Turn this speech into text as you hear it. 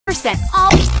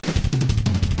off.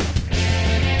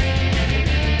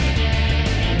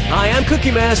 Hi, I'm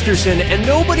Cookie Masterson, and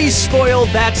nobody's spoiled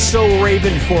That's So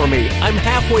Raven for me. I'm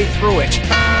halfway through it.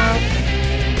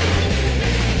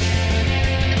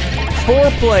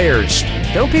 4 players.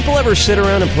 Don't people ever sit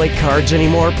around and play cards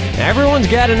anymore? Everyone's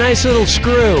got a nice little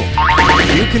screw.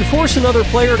 You can force another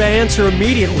player to answer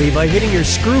immediately by hitting your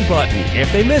screw button.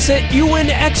 If they miss it, you win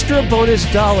extra bonus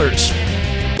dollars.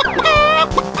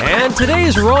 And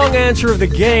today's wrong answer of the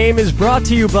game is brought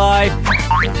to you by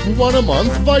 1 a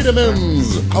Month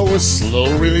Vitamins. Our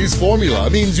slow-release formula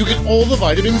means you get all the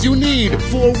vitamins you need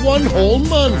for 1 whole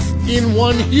month in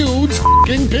 1 huge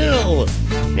f***ing pill.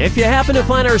 If you happen to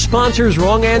find our sponsor's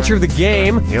wrong answer of the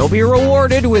game, you'll be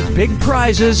rewarded with big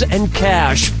prizes and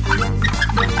cash.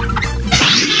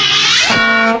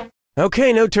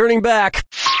 Okay, no turning back.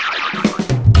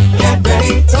 Get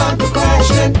ready, time for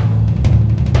question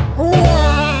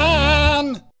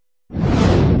 1.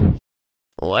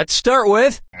 Let's start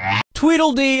with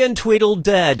Tweedledee and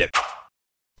Tweedledead.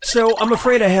 So, I'm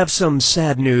afraid I have some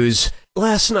sad news.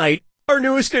 Last night, our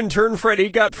newest intern, Freddy,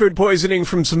 got food poisoning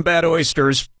from some bad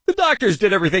oysters. The doctors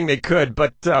did everything they could,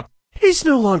 but, he's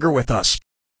no longer with us.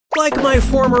 Like my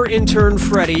former intern,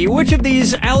 Freddy, which of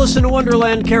these Alice in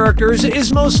Wonderland characters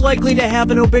is most likely to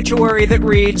have an obituary that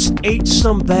reads, ate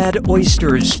some bad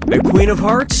oysters? The Queen of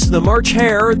Hearts, the March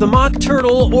Hare, the Mock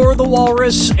Turtle, or the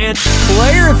Walrus? And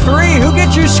Player 3, who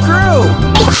gets your screw?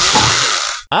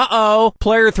 Uh-oh,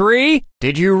 Player 3?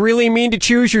 Did you really mean to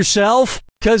choose yourself?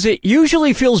 'Cause it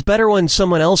usually feels better when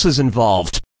someone else is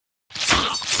involved.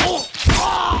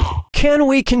 Can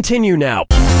we continue now?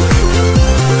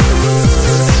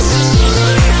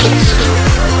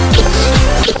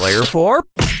 Player 4?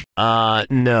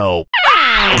 No.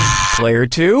 Player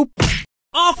 2?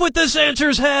 Off with this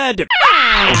answer's head!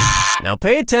 Now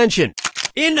pay attention.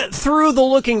 In Through the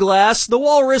Looking Glass, the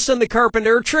walrus and the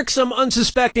carpenter trick some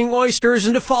unsuspecting oysters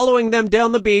into following them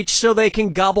down the beach so they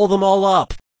can gobble them all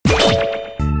up.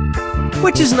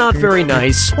 Which is not very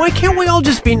nice. Why can't we all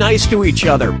just be nice to each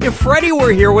other? If Freddy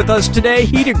were here with us today,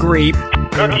 he'd agree.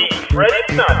 Cookie,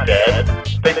 Freddy's not dead.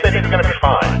 They said he's gonna be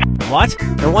fine. What?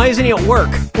 And why isn't he at work?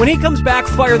 When he comes back,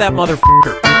 fire that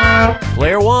motherfucker.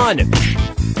 Player 1.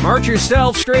 March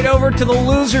yourself straight over to the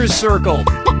loser's circle.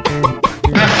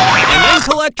 And then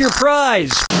collect your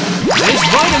prize. This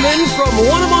vitamin from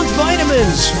 1 a Month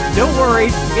Vitamins. Don't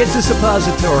worry, it's a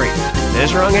suppository.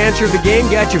 This wrong answer of the game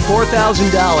got you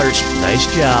 $4,000. Nice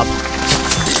job.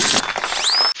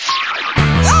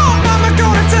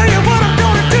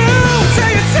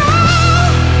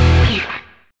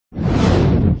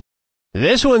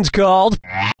 This one's called,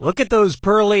 Look at Those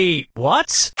Pearly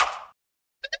Whats?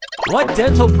 What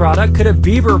dental product could a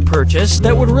beaver purchase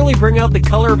that would really bring out the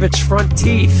color of its front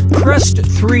teeth? Crest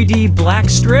 3D black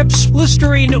strips,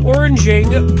 Listerine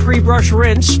oranging pre-brush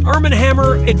rinse, Arm &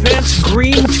 Hammer advanced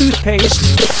green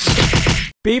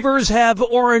toothpaste. Beavers have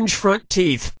orange front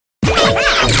teeth.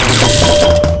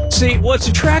 See, what's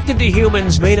attractive to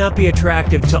humans may not be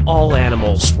attractive to all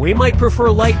animals. We might prefer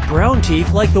light brown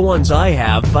teeth like the ones I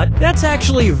have, but that's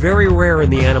actually very rare in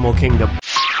the animal kingdom.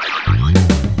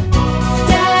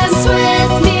 Dance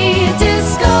with me,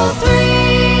 Disco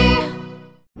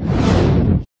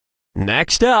 3.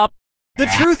 Next up, The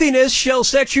Truthiness Shall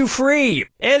Set You Free,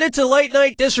 and it's a late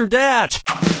night this or that.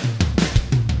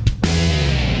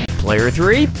 Player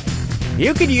 3?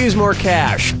 You could use more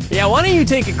cash. Yeah, why don't you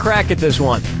take a crack at this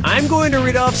one? I'm going to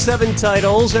read off 7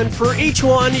 titles, and for each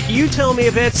one, you tell me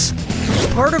if it's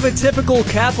part of a typical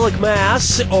Catholic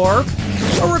Mass or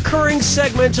a recurring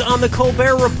segment on the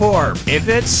Colbert Report. If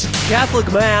it's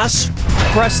Catholic Mass,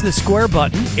 press the square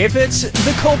button. If it's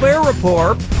the Colbert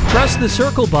Report, press the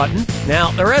circle button.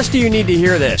 Now, the rest of you need to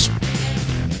hear this.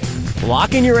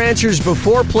 Lock in your answers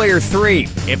before Player 3.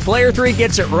 If Player 3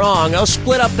 gets it wrong, I'll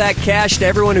split up that cash to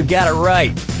everyone who got it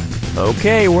right.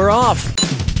 Okay, we're off.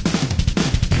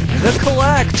 The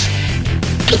Collect.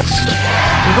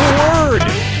 The Word.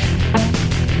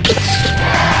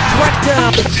 Threat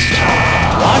down.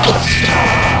 What?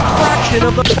 Fraction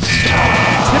of the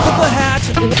tip of the hat.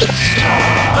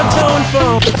 A tone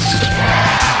phone.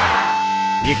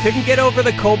 You couldn't get over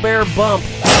the Colbert bump.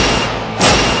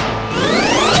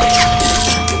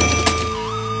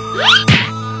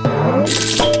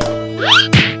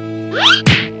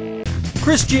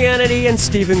 Christianity and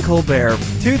Stephen Colbert.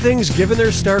 2 things given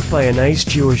their start by a nice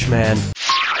Jewish man.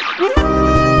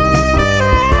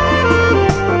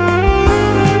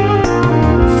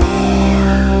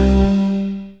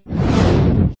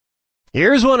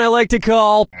 Here's one I like to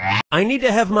call, I need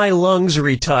to have my lungs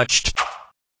retouched.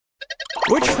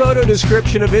 Which photo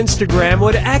description of Instagram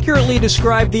would accurately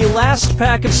describe the last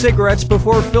pack of cigarettes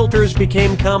before filters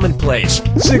became commonplace?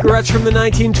 Cigarettes from the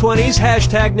 1920s,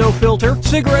 hashtag no filter.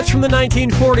 Cigarettes from the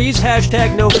 1940s,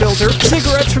 hashtag no filter.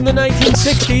 Cigarettes from the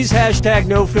 1960s, hashtag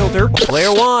no filter.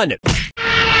 Player 1.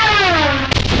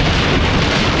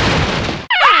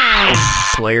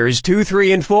 Players 2,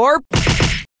 3, and 4.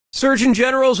 Surgeon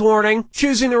General's warning,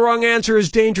 choosing the wrong answer is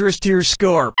dangerous to your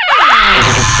score.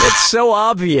 It's so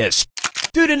obvious.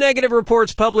 Due to negative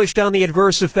reports published on the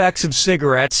adverse effects of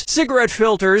cigarettes, cigarette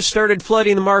filters started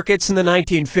flooding the markets in the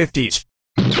 1950s.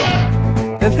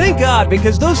 And thank God,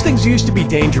 because those things used to be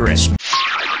dangerous. 5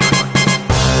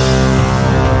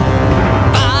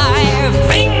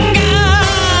 fingers!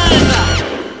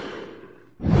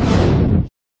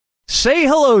 Say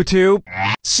hello to.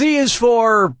 C is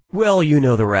for, well, you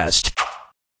know the rest.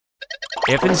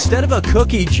 If instead of a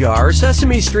cookie jar,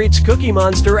 Sesame Street's Cookie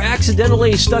Monster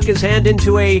accidentally stuck his hand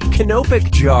into a canopic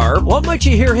jar, what might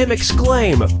you hear him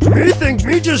exclaim? Me think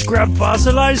me just grabbed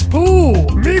fossilized poo.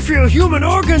 Me feel human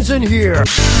organs in here.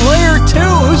 Player 2,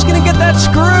 who's gonna get that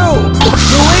screw?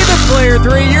 Believe it, Player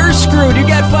 3, you're screwed. You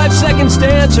got 5 seconds to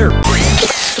answer.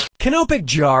 Canopic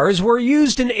jars were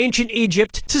used in ancient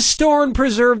Egypt to store and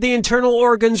preserve the internal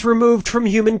organs removed from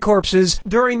human corpses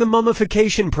during the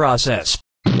mummification process.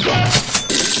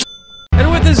 And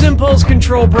with his impulse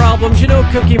control problems, you know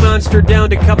Cookie Monster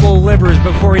downed a couple of livers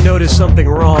before he noticed something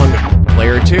wrong.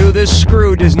 Player 2, this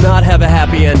screw does not have a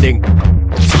happy ending.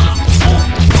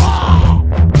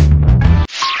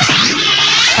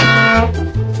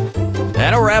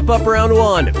 That'll wrap up round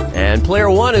 1. And Player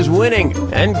 1 is winning.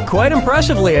 And quite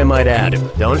impressively, I might add.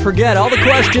 Don't forget, all the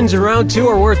questions in round 2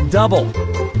 are worth double.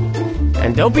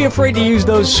 And don't be afraid to use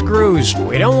those screws.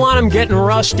 We don't want them getting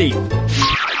rusty.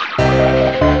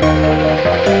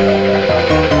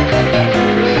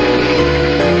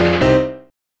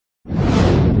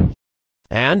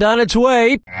 And on its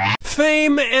way,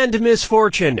 fame and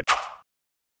misfortune.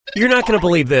 You're not going to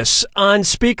believe this. On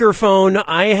speakerphone,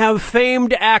 I have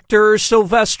famed actor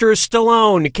Sylvester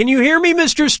Stallone. Can you hear me,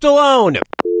 Mr. Stallone?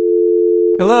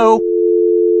 Hello?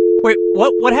 Wait,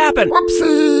 what happened?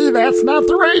 Whoopsie, that's not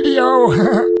the radio.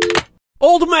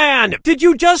 Old man, did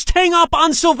you just hang up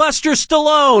on Sylvester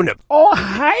Stallone? Oh,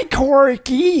 hi,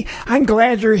 Corky. I'm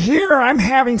glad you're here. I'm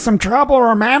having some trouble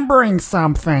remembering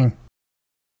something.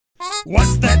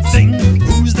 What's that thing?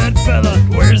 Who's that fella?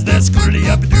 Where's that screwly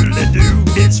up doodly doo?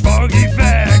 It's Foggy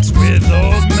Facts with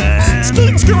Old Man.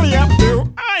 Scooty up,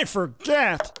 do I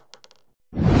forget?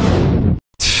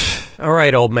 All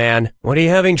right, old man. What are you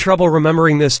having trouble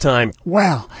remembering this time?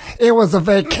 Well, it was a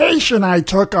vacation I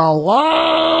took a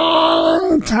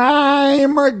long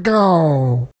time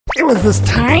ago. It was this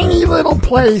tiny little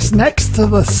place next to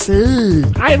the sea.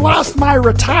 I lost my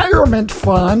retirement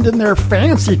fund in their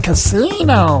fancy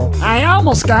casino. I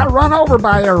almost got run over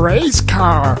by a race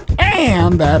car.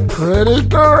 And that pretty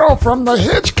girl from the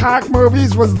Hitchcock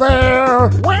movies was there.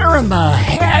 Where in the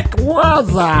heck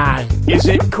was I? Is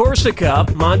it Corsica,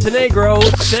 Montenegro,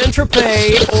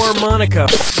 Saint-Tropez, or Monaco?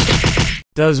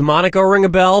 Does Monaco ring a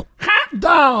bell? Hot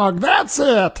dog, that's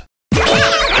it.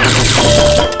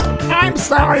 I'm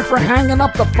sorry for hanging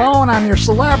up the phone on your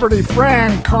celebrity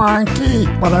friend, Conky,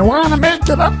 but I want to make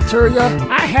it up to you.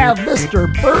 I have Mr.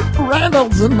 Burt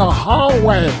Reynolds in the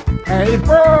hallway. Hey,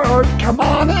 Burt, come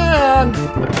on in.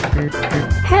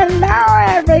 Hello,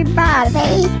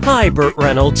 everybody. Hi, Burt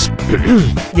Reynolds.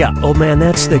 Yeah, old man,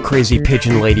 that's the crazy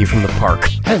pigeon lady from the park.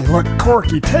 Hey, look,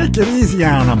 Corky, take it easy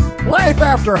on him. Life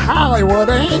after Hollywood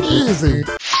ain't easy.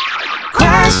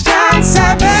 Question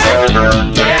 7.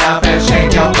 Get up and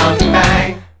shake your monkey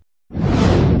bang.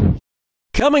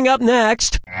 Coming up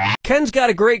next, Ken's got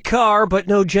a great car, but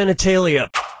no genitalia.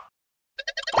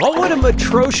 What would a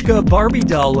Matryoshka Barbie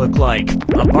doll look like?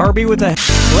 A Barbie with a...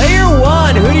 Player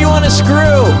 1, who do you want to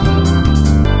screw?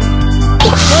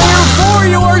 Player 4,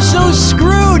 you are so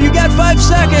screwed! You got 5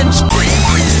 seconds!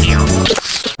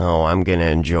 Oh, I'm gonna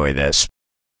enjoy this.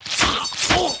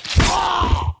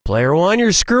 Player 1,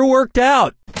 your screw worked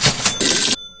out.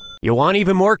 You want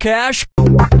even more cash?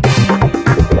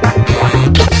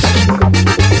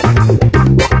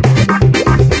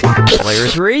 Player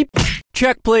 3,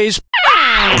 check please.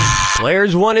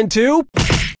 Players 1 and 2?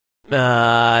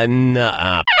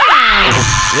 Nuh-uh.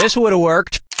 This would have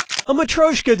worked. A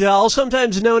Matryoshka doll,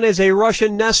 sometimes known as a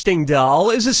Russian nesting doll,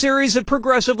 is a series of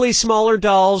progressively smaller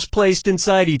dolls placed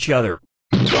inside each other.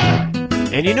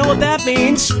 And you know what that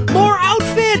means? More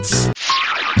outfits!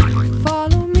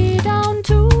 Follow me down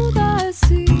to the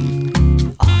sea.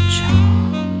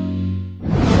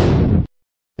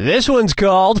 This one's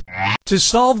called To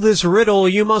solve this riddle,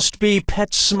 you must be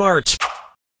pet smart.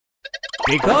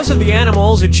 Because of the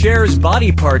animals it shares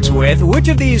body parts with, which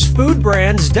of these food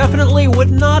brands definitely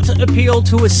would not appeal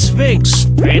to a sphinx?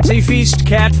 Fancy Feast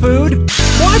cat food?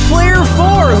 Why player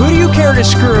 4? Who do you care to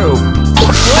screw?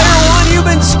 Player 1, you've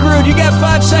been screwed. You got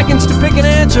 5 seconds to pick an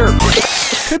answer.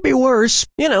 Could be worse,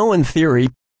 you know, in theory.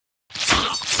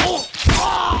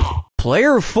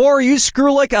 Player 4, you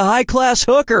screw like a high-class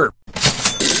hooker.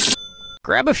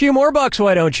 Grab a few more bucks,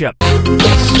 why don't you?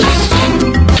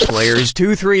 Players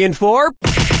 2, 3, and 4.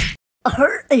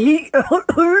 It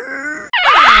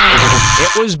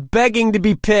was begging to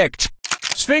be picked.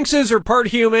 Sphinxes are part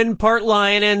human, part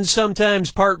lion, and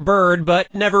sometimes part bird,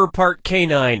 but never part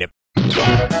canine.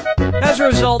 As a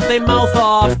result, they mouth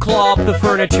off, claw up the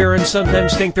furniture, and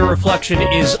sometimes think their reflection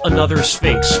is another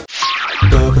sphinx.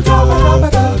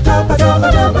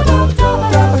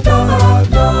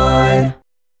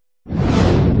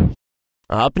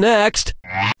 Up next,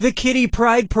 the Kitty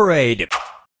Pride Parade.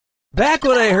 Back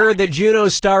when I heard that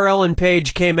Juno's star Ellen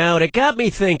Page came out, it got me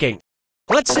thinking.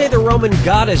 Let's say the Roman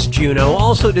goddess Juno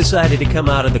also decided to come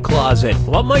out of the closet.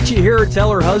 What might you hear her tell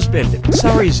her husband?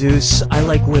 Sorry, Zeus, I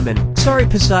like women. Sorry,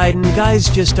 Poseidon, guys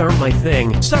just aren't my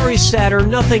thing. Sorry, Saturn,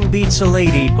 nothing beats a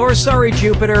lady. Or sorry,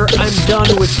 Jupiter, I'm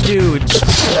done with dudes.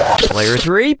 Player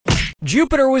 3.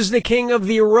 Jupiter was the king of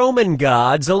the Roman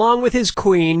gods, along with his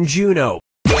queen, Juno.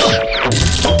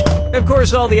 Of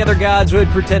course, all the other gods would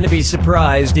pretend to be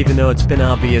surprised, even though it's been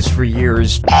obvious for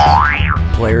years.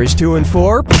 Players 2 and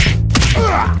 4.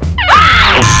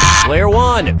 Player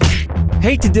 1.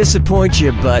 Hate to disappoint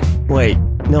you, but wait,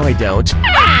 no I don't.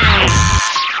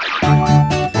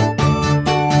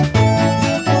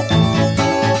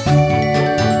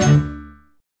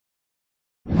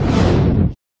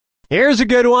 Here's a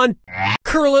good one.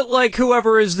 Curl it like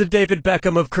whoever is the David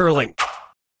Beckham of curling.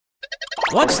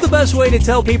 What's the best way to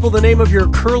tell people the name of your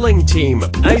curling team?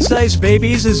 Ice Ice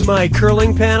Babies is my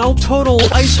curling panel. Total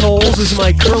Ice Holes is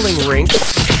my curling rink.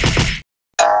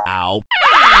 Ow.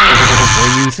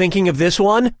 Were you thinking of this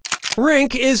one?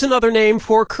 Rink is another name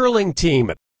for curling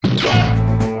team.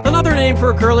 Another name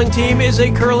for a curling team is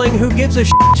a curling who gives a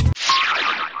shit.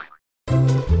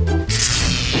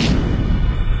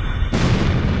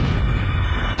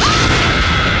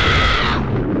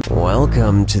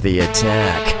 Welcome to the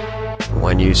attack.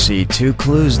 When you see 2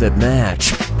 clues that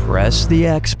match, press the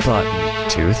X button.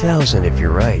 2,000 if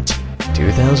you're right.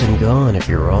 2,000 gone if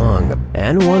you're wrong.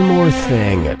 And one more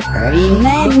thing.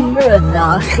 Remember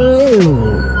the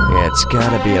clue. It's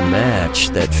gotta be a match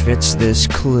that fits this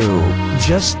clue.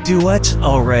 Just duet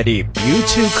already. You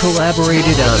two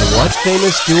collaborated on what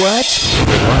famous duet?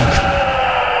 Good luck.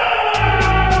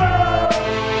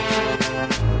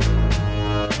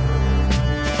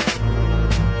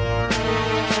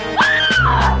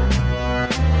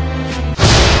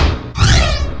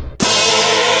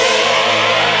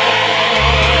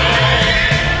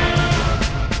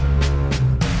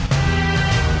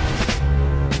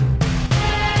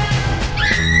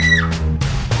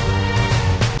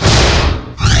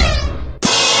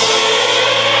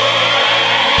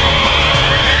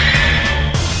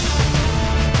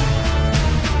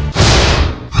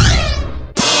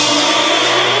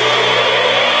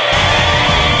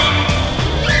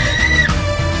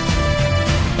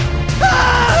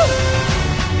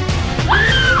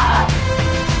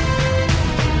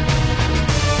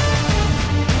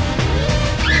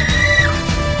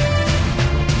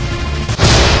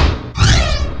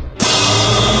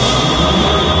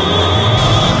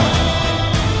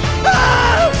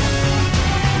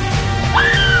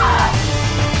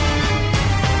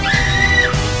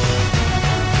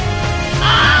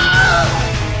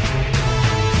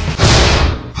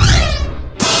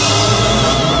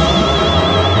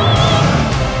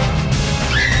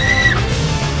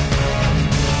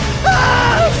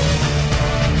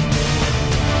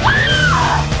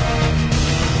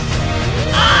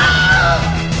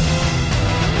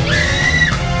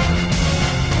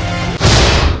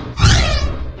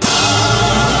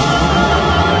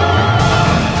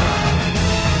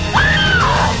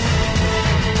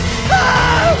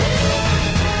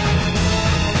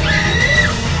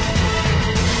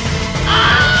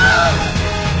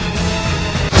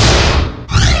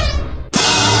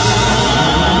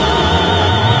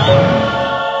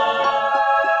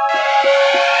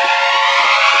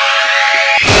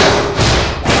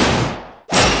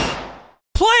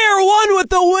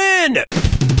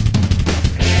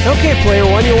 Okay, player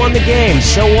 1, you won the game.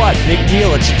 So what? Big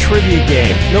deal, it's a trivia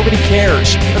game. Nobody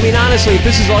cares. I mean, honestly, if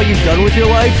this is all you've done with your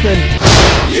life, then...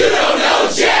 You don't know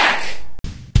Jack!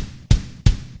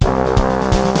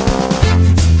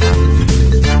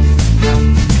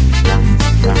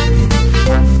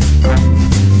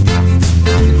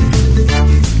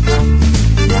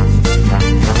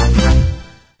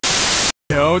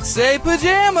 Don't Say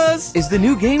Pajamas is the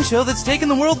new game show that's taken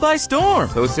the world by storm.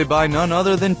 Hosted by none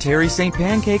other than Terry St.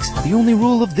 Pancakes. The only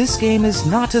rule of this game is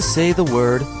not to say the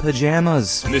word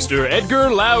pajamas. Mr. Edgar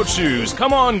Loudshoes,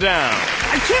 come on down.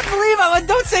 I can't believe I went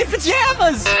Don't Say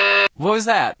Pajamas! What was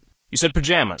that? You said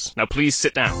pajamas. Now please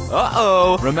sit down.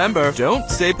 Uh-oh. Remember, don't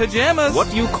say pajamas.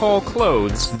 What do you call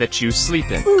clothes that you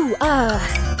sleep in? Ooh,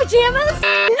 pajamas?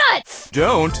 Nuts!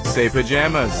 Don't say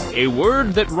pajamas. A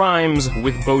word that rhymes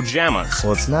with bojamas.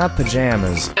 Well, it's not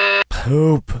pajamas.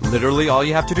 Poop. Literally all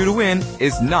you have to do to win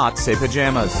is not say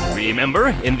pajamas. Remember,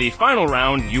 in the final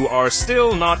round, you are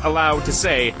still not allowed to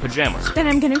say pajamas. Then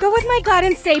I'm gonna go with my gut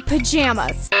and say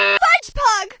pajamas. Fudge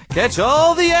Pug! Catch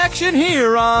all the action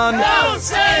here on Don't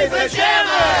Say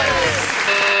Pajamas!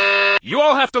 You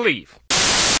all have to leave.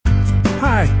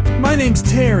 Hi, my name's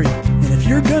Terry, and if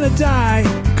you're gonna die,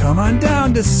 come on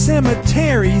down to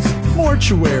Cemetery's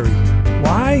Mortuary.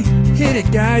 Why? Hit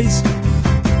it, guys.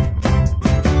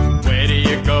 Where do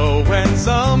you go when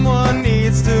someone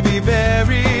needs to be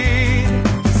buried?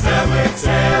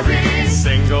 Cemetery.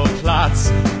 Single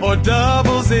plots or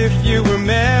doubles if you were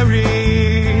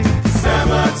married.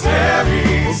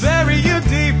 Cemetery. We'll bury you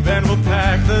deep and we'll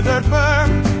pack the dirt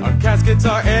firm. Our caskets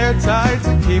are airtight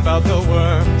to keep out the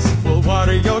worms. We'll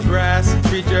water your grass,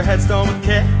 treat your headstone with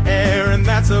care, and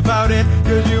that's about it,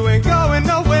 'cause you